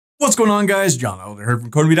What's going on, guys? John Elder here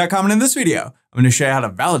from Codemy.com, and in this video, I'm going to show you how to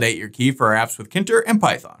validate your key for apps with Tkinter and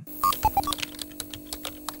Python.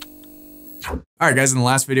 All right, guys, in the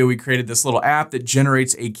last video, we created this little app that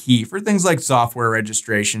generates a key for things like software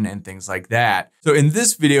registration and things like that. So in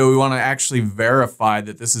this video, we want to actually verify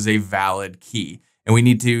that this is a valid key. And we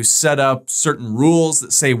need to set up certain rules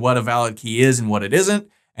that say what a valid key is and what it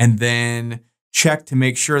isn't, and then check to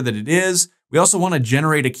make sure that it is. We also want to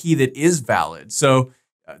generate a key that is valid. So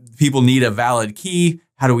people need a valid key.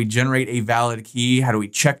 How do we generate a valid key? How do we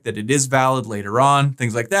check that it is valid later on?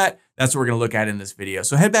 Things like that. That's what we're going to look at in this video.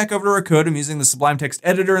 So head back over to our code. I'm using the Sublime Text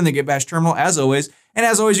Editor in the Git Bash terminal as always. And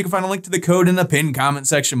as always, you can find a link to the code in the pinned comment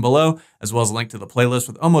section below, as well as a link to the playlist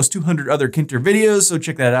with almost 200 other Tkinter videos. So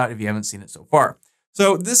check that out if you haven't seen it so far.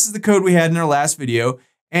 So this is the code we had in our last video.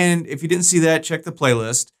 And if you didn't see that, check the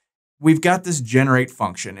playlist. We've got this generate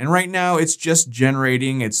function. And right now it's just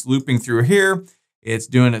generating, it's looping through here. It's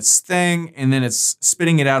doing its thing, and then it's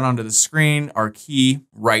spitting it out onto the screen, our key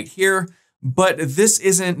right here. But this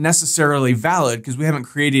isn't necessarily valid because we haven't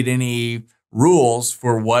created any rules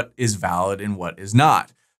for what is valid and what is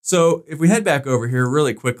not. So if we head back over here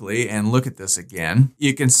really quickly and look at this again,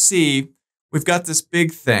 you can see we've got this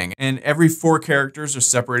big thing, and every 4 characters are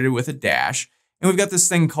separated with a dash, and we've got this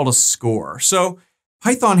thing called a score. So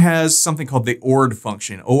Python has something called the ORD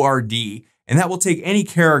function, O-R-D, and that will take any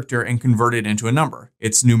character and convert it into a number.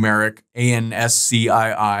 It's numeric,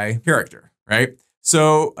 A-N-S-C-I-I character, right?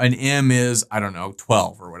 So an M is, I don't know,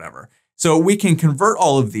 12 or whatever. So we can convert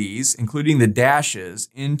all of these, including the dashes,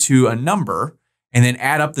 into a number and then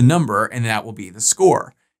add up the number, and that will be the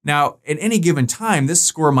score. Now, at any given time, this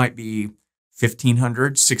score might be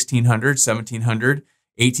 1,500, 1,600, 1,700,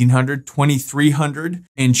 1,800, 2,300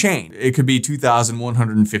 and change. It could be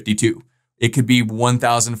 2,152. It could be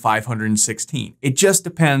 1,516. It just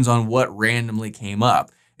depends on what randomly came up.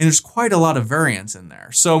 And there's quite a lot of variance in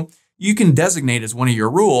there. So you can designate as one of your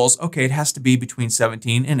rules, okay, it has to be between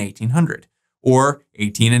 17 and 1,800, or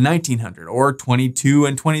 18 and 1,900, or 22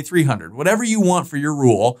 and 2,300. Whatever you want for your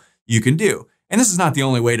rule, you can do. And this is not the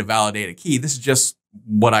only way to validate a key. This is just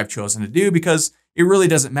what I've chosen to do because it really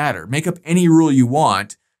doesn't matter. Make up any rule you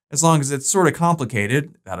want. As long as it's sort of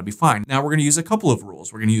complicated, that'll be fine. Now we're going to use a couple of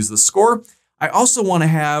rules. We're going to use the score. I also want to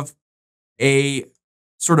have a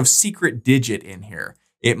sort of secret digit in here.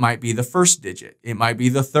 It might be the first digit. It might be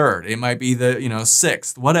the third. It might be the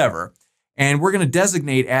 6th, whatever. And we're going to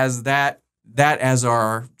designate as that as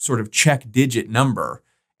our sort of check digit number.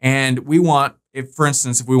 And we want, for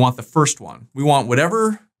instance, if we want the first one, we want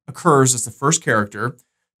whatever occurs as the first character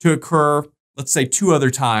to occur, let's say 2 other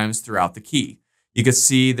times throughout the key. You can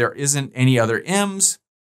see there isn't any other M's,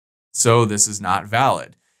 so this is not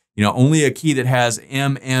valid. Only a key that has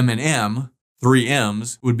M, M, and M, 3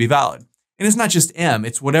 M's, would be valid. And it's not just M,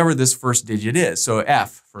 it's whatever this first digit is. So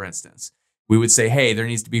F, for instance, we would say, hey, there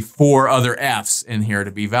needs to be 4 other F's in here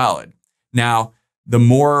to be valid. Now, the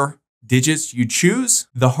more digits you choose,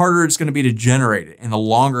 the harder it's going to be to generate it, and the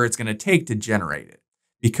longer it's going to take to generate it,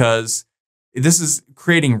 because this is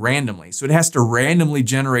creating randomly. So it has to randomly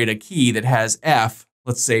generate a key that has F,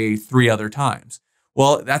 let's say 3 other times.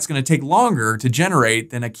 Well, that's going to take longer to generate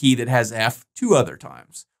than a key that has F 2 other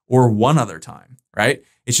times or 1 other time, right?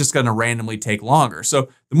 It's just going to randomly take longer. So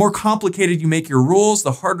the more complicated you make your rules,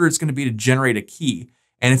 the harder it's going to be to generate a key.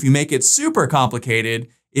 And if you make it super complicated,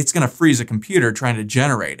 it's going to freeze a computer trying to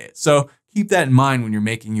generate it. So keep that in mind when you're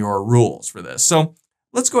making your rules for this. So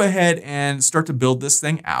let's go ahead and start to build this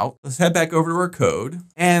thing out. Let's head back over to our code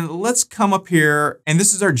and let's come up here, and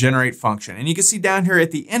this is our generate function. And you can see down here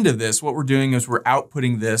at the end of this, what we're doing is we're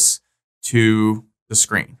outputting this to the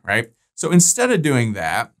screen, right? So instead of doing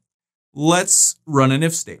that, let's run an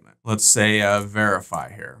if statement. Let's say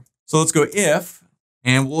verify here. So let's go if,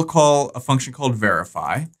 and we'll call a function called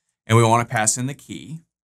verify, and we want to pass in the key.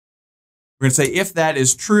 We're going to say if that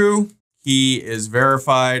is true, key is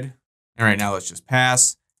verified. And right now, let's just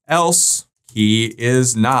pass. Else, key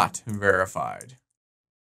is not verified.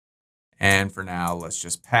 And for now, let's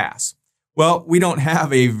just pass. Well, we don't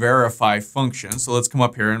have a verify function, so let's come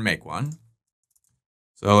up here and make one.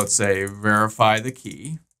 So let's say verify the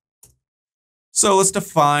key. So let's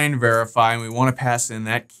define verify, and we want to pass in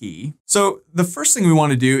that key. So the first thing we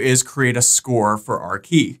want to do is create a score for our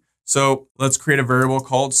key. So let's create a variable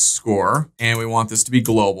called score, and we want this to be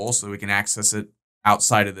global so we can access it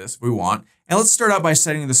outside of this if we want. And let's start out by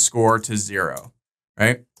setting the score to 0,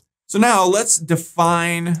 right? So now let's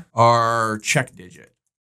define our check digit.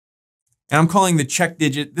 And I'm calling the check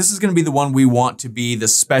digit, this is going to be the one we want to be the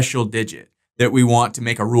special digit that we want to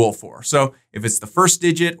make a rule for. So if it's the first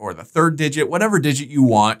digit or the third digit, whatever digit you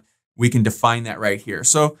want, we can define that right here.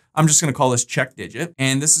 So I'm just going to call this check digit,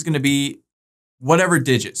 and this is going to be whatever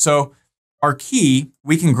digit. So our key,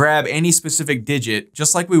 we can grab any specific digit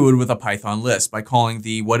just like we would with a Python list by calling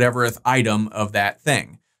the whateverth item of that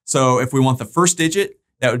thing. So if we want the first digit,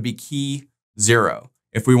 that would be key 0.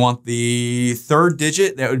 If we want the third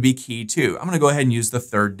digit, that would be key 2. I'm going to go ahead and use the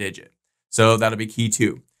third digit. So that'll be key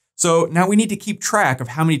 2. So now we need to keep track of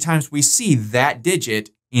how many times we see that digit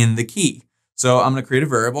in the key. So I'm going to create a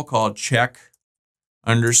variable called check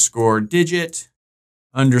underscore digit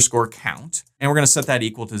underscore count, and we're going to set that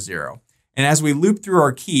equal to 0. And as we loop through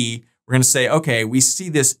our key, we're going to say, okay, we see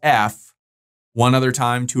this F 1 other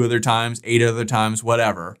time, 2 other times, 8 other times,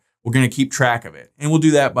 whatever. We're going to keep track of it. And we'll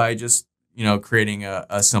do that by just, creating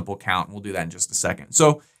a simple count. We'll do that in just a second.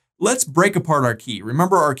 So let's break apart our key.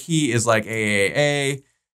 Remember, our key is like AAA,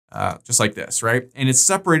 just like this, right? And it's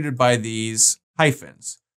separated by these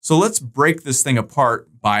hyphens. So let's break this thing apart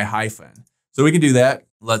by hyphen. So we can do that.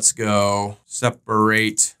 Let's go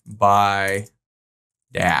separate by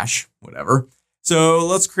dash, whatever. So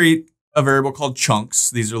let's create a variable called chunks.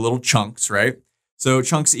 These are little chunks, right? So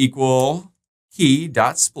chunks equal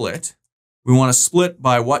key.split. We want to split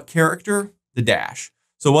by what character? The dash.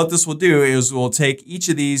 So what this will do is we'll take each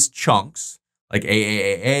of these chunks, like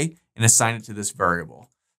AAAA, and assign it to this variable.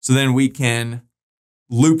 So then we can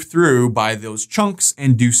loop through by those chunks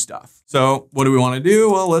and do stuff. So what do we want to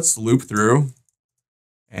do? Well, let's loop through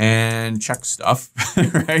and check stuff,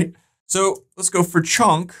 right? So let's go for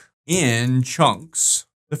chunk in chunks.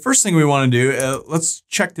 The first thing we want to do, let's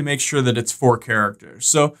check to make sure that it's 4 characters.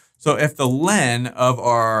 So if the len of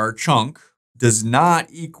our chunk does not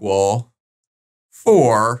equal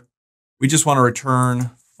 4, we just want to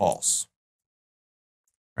return false,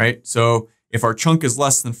 right? So if our chunk is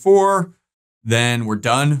less than 4, then we're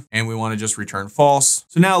done and we want to just return false.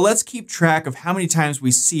 So now let's keep track of how many times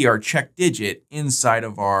we see our check digit inside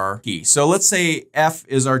of our key. So let's say F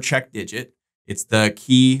is our check digit. It's the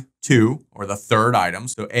key 2 or the third item.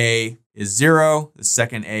 So A is 0, the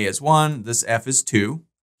second A is 1, this F is 2,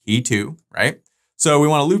 key 2, right? So we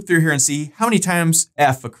want to loop through here and see how many times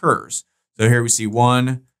F occurs. So here we see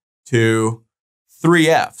 1, 2, 3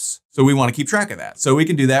 Fs. So we want to keep track of that. So we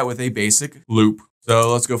can do that with a basic loop.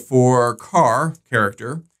 So let's go for car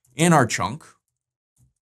character in our chunk.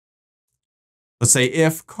 Let's say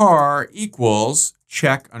if car equals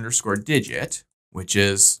check underscore digit, which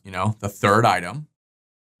is, the third item,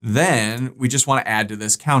 then we just want to add to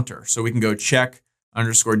this counter. So we can go check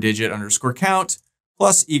underscore digit underscore count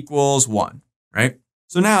plus equals 1, right?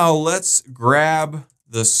 So now let's grab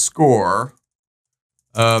the score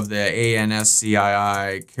of the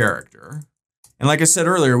ANSCII character. And like I said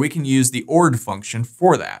earlier, we can use the ORD function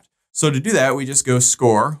for that. So to do that, we just go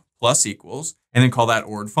score plus equals and then call that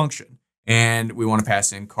ORD function. And we want to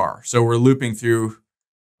pass in car. So we're looping through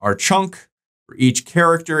our chunk for each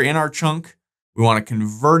character in our chunk. We want to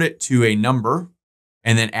convert it to a number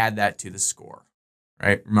and then add that to the score,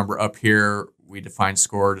 right? Remember up here, we define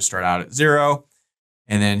score to start out at 0.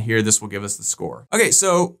 And then here, this will give us the score. Okay,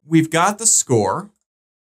 so we've got the score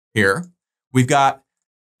here. We've got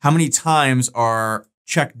how many times our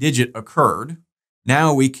check digit occurred.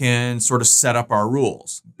 Now we can sort of set up our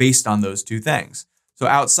rules based on those two things. So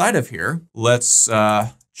outside of here, let's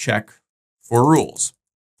check for rules.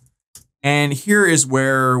 And here is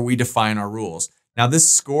where we define our rules. Now this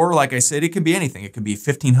score, like I said, it could be anything. It could be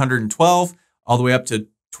 1512 all the way up to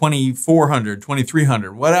 2400,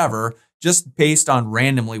 2300, whatever, just based on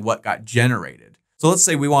randomly what got generated. So let's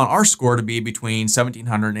say we want our score to be between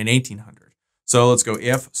 1700 and 1800. So let's go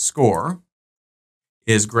if score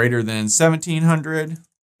is greater than 1700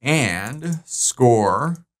 and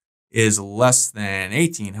score is less than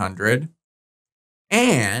 1800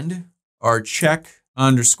 and our check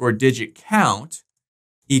underscore digit count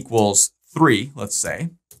equals 3, let's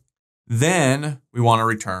say, then we want to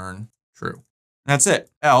return true. That's it.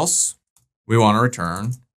 Else we want to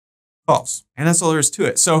return false. And that's all there is to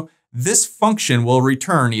it. So this function will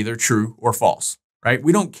return either true or false, right?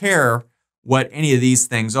 We don't care what any of these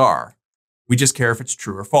things are. We just care if it's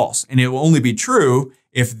true or false. And it will only be true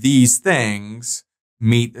if these things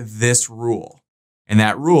meet this rule. And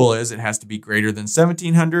that rule is it has to be greater than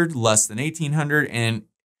 1700, less than 1800, and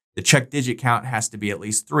the check digit count has to be at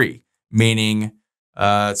least 3. Meaning,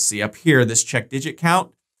 let's see up here, this check digit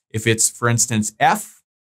count, if it's, for instance, F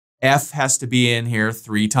has to be in here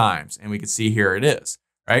 3 times. And we can see here it is,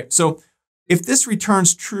 right? So if this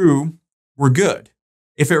returns true, we're good.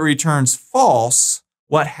 If it returns false,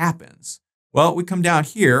 what happens? Well, we come down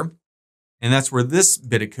here, and that's where this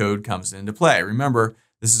bit of code comes into play. Remember,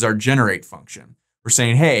 this is our generate function. We're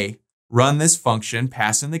saying, hey, run this function,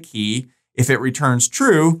 pass in the key. If it returns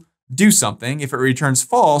true, do something. If it returns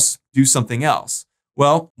false, do something else.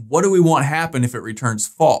 Well, what do we want happen if it returns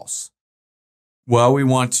false? Well, we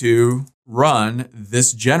want to run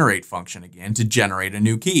this generate function again to generate a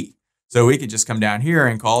new key. So we could just come down here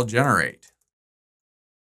and call generate.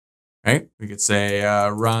 Right? We could say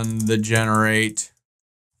run the generate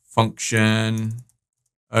function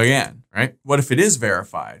again, right? What if it is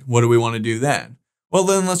verified? What do we want to do then? Well,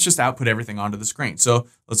 then let's just output everything onto the screen. So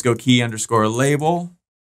let's go key underscore label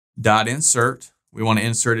dot insert. We want to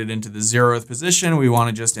insert it into the 0th position. We want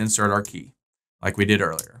to just insert our key like we did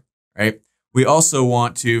earlier, right? We also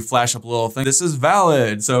want to flash up a little thing. This is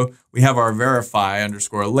valid. So we have our verify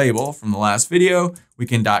underscore label from the last video. We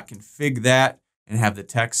can .config that and have the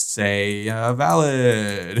text say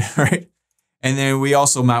valid, right? And then we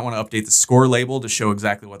also might want to update the score label to show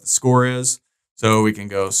exactly what the score is. So we can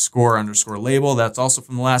go score underscore label. That's also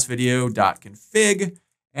from the last video, .config.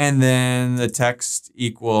 And then the text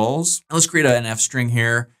equals, let's create an F string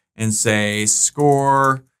here and say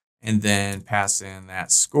score, and then pass in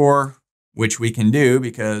that score, which we can do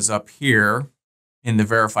because up here in the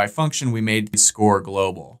verify function, we made the score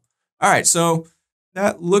global. All right, so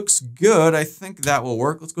that looks good. I think that will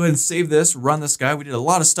work. Let's go ahead and save this, run this guy. We did a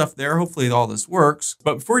lot of stuff there. Hopefully all this works.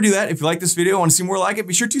 But before we do that, if you like this video, want to see more like it,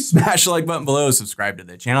 be sure to smash the like button below, subscribe to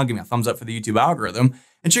the channel, give me a thumbs up for the YouTube algorithm,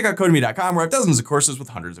 and check out Codemy.com, where I have dozens of courses with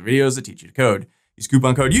hundreds of videos that teach you to code. Use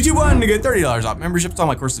coupon code YouTube1 to get $30 off memberships to all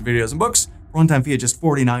my courses, videos, and books. One-time fee at just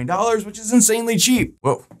 $49, which is insanely cheap.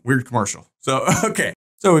 Whoa, weird commercial. So, okay.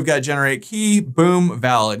 So we've got generate key, boom,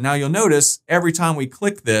 valid. Now you'll notice every time we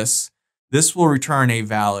click this, this will return a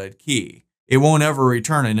valid key. It won't ever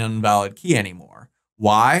return an invalid key anymore.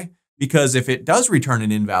 Why? Because if it does return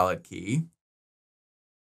an invalid key,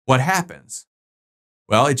 what happens?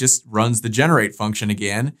 Well, it just runs the generate function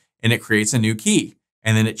again, and it creates a new key.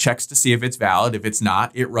 And then it checks to see if it's valid. If it's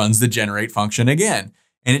not, it runs the generate function again.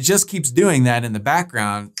 And it just keeps doing that in the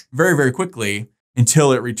background very, very quickly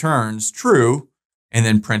until it returns true and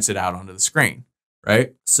then prints it out onto the screen,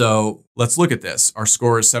 right? So let's look at this. Our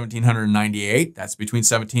score is 1798. That's between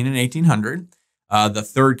 17 and 1800. The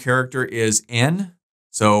third character is N.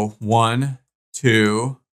 So 1,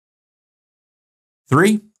 2,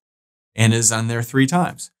 3. N is on there 3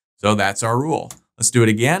 times. So that's our rule. Let's do it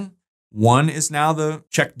again. 1 is now the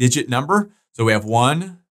check digit number. So we have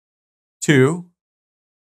 1, 2,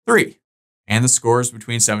 3. And the score is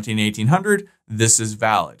between 17 and 1800. This is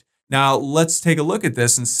valid. Now let's take a look at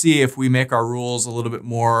this and see if we make our rules a little bit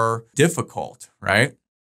more difficult, right?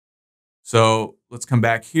 So let's come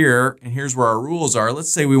back here, and here's where our rules are.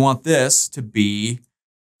 Let's say we want this to be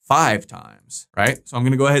 5 times, right? So I'm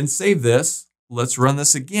going to go ahead and save this. Let's run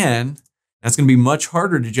this again. That's going to be much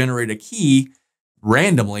harder to generate a key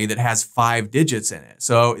randomly that has 5 digits in it.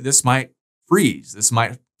 So this might freeze. This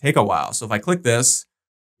might take a while. So if I click this,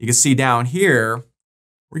 you can see down here,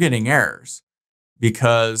 we're getting errors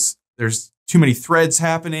because there's too many threads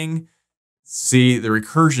happening. See, the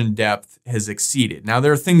recursion depth has exceeded. Now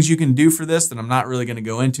there are things you can do for this that I'm not really going to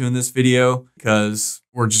go into in this video because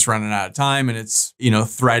we're just running out of time, and it's, you know,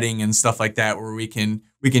 threading and stuff like that where we can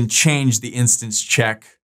change the instance check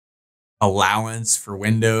allowance for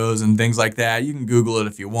Windows and things like that. You can Google it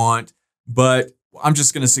if you want, but I'm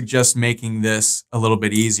just going to suggest making this a little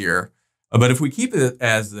bit easier. But if we keep it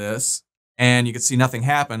as this, and you can see nothing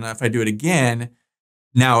happen, if I do it again,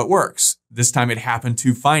 now it works. This time it happened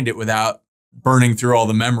to find it without burning through all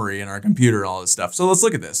the memory in our computer and all this stuff. So let's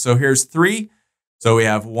look at this. So here's 3. So we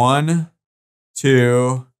have 1,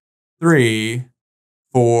 2, 3,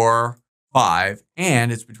 4, 5,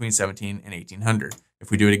 and it's between 17 and 1800. If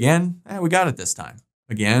we do it again, we got it this time.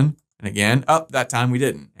 Again and again. Oh, that time we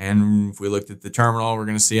didn't. And if we looked at the terminal, we're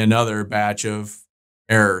going to see another batch of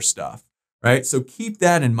error stuff, right? So keep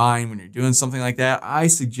that in mind when you're doing something like that. I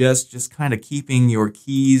suggest just kind of keeping your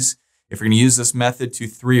keys, if you're going to use this method, to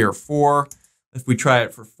 3 or 4. If we try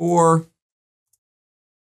it for 4,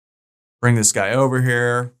 bring this guy over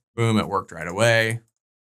here, boom, it worked right away.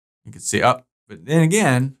 You can see up, but then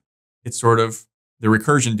again, it's sort of the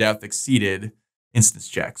recursion depth exceeded instance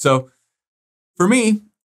check. So for me,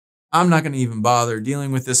 I'm not going to even bother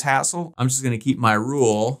dealing with this hassle. I'm just going to keep my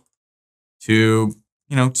rule to,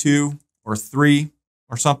 2 or 3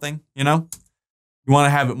 or something, You want to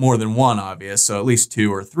have it more than 1, obvious, so at least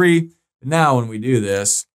 2 or 3. But now when we do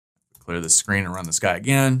this, clear the screen and run this guy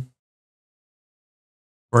again,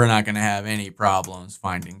 we're not going to have any problems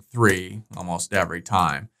finding 3 almost every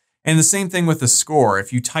time. And the same thing with the score.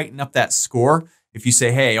 If you tighten up that score, if you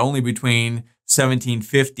say, hey, only between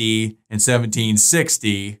 1750 and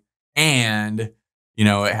 1760, and, you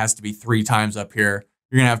know, it has to be 3 times up here,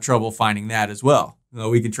 you're going to have trouble finding that as well. So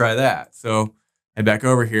we could try that. So head back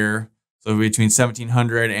over here. So between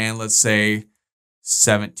 1700 and let's say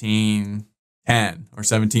 1710 or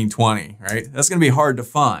 1720, right? That's going to be hard to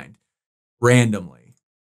find randomly,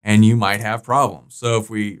 and you might have problems. So if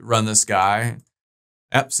we run this guy,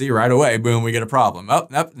 yep, see right away, boom, we get a problem. Oh,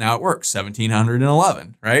 yep, now it works,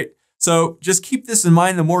 1711, right? So just keep this in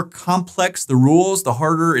mind. The more complex the rules, the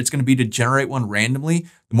harder it's going to be to generate one randomly.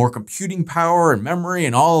 The more computing power and memory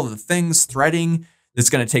and all of the things, threading that's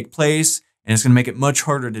going to take place, and it's going to make it much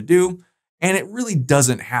harder to do. And it really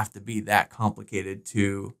doesn't have to be that complicated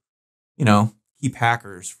to, you know, keep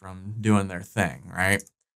hackers from doing their thing, right?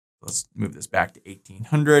 Let's move this back to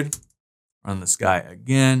 1800, run this guy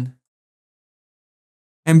again,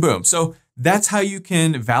 and boom. So that's how you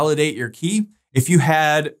can validate your key. If you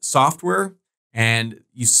had software and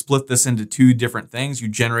you split this into 2 different things, you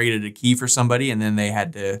generated a key for somebody and then they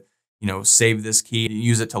had to, you know, save this key and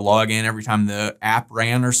use it to log in every time the app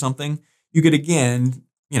ran or something, you could again,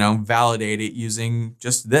 you know, validate it using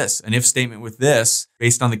just this, an if statement with this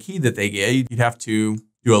based on the key that they gave. You'd have to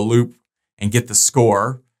do a loop and get the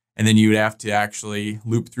score. And then you would have to actually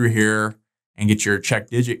loop through here and get your check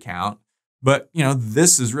digit count. But, you know,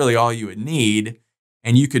 this is really all you would need.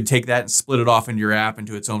 And you could take that and split it off into your app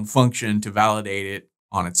into its own function to validate it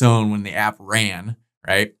on its own when the app ran,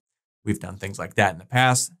 right? We've done things like that in the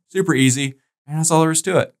past. Super easy. And that's all there is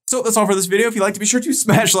to it. So that's all for this video. If you liked it, be sure to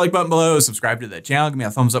smash the like button below, subscribe to the channel, give me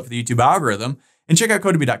a thumbs up for the YouTube algorithm, and check out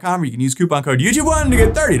Codemy.com where you can use coupon code YouTube1 to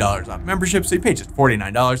get $30 off membership. So you pay just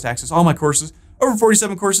 $49 to access all my courses, over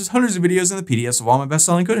 47 courses, hundreds of videos, and the PDFs of all my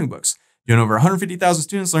best-selling coding books. Doing over 150,000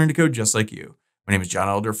 students learning to code just like you. My name is John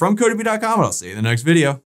Elder from Codemy.com, and I'll see you in the next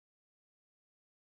video.